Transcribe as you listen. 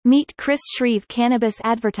Meet Chris Shreeve, cannabis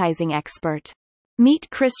advertising expert. Meet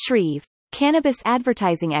Chris Shreeve, cannabis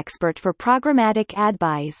advertising expert for programmatic ad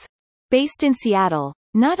buys. Based in Seattle,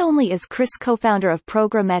 not only is Chris co-founder of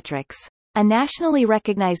Programmetrics, a nationally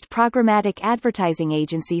recognized programmatic advertising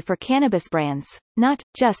agency for cannabis brands, not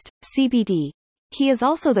just CBD, he is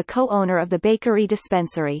also the co-owner of the bakery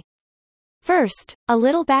dispensary. First, a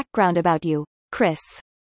little background about you, Chris.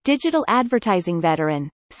 Digital advertising veteran,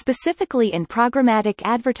 specifically in programmatic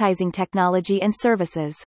advertising technology and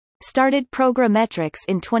services. Started Programmetrics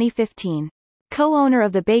in 2015. Co-owner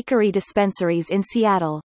of the bakery dispensaries in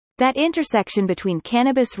Seattle. That intersection between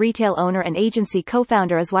cannabis retail owner and agency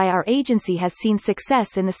co-founder is why our agency has seen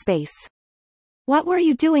success in the space. What were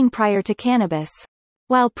you doing prior to cannabis?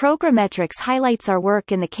 While Programmetrics highlights our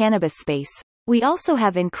work in the cannabis space, we also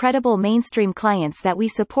have incredible mainstream clients that we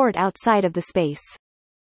support outside of the space.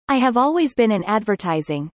 I have always been in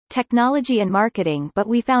advertising, technology and marketing, but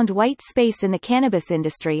we found white space in the cannabis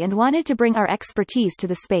industry and wanted to bring our expertise to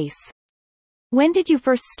the space. When did you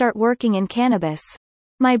first start working in cannabis?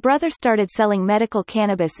 My brother started selling medical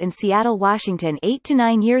cannabis in Seattle, Washington 8 to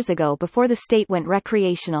 9 years ago before the state went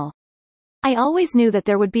recreational. I always knew that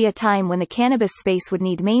there would be a time when the cannabis space would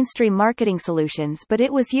need mainstream marketing solutions, but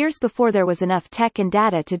it was years before there was enough tech and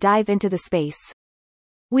data to dive into the space.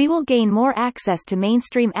 We will gain more access to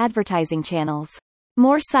mainstream advertising channels.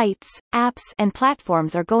 More sites, apps, and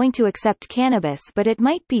platforms are going to accept cannabis, but it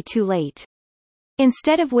might be too late.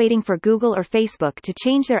 Instead of waiting for Google or Facebook to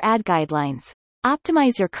change their ad guidelines,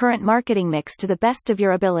 optimize your current marketing mix to the best of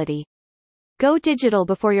your ability. Go digital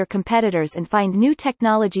before your competitors and find new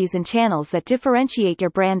technologies and channels that differentiate your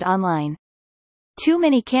brand online. Too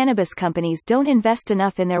many cannabis companies don't invest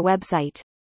enough in their website.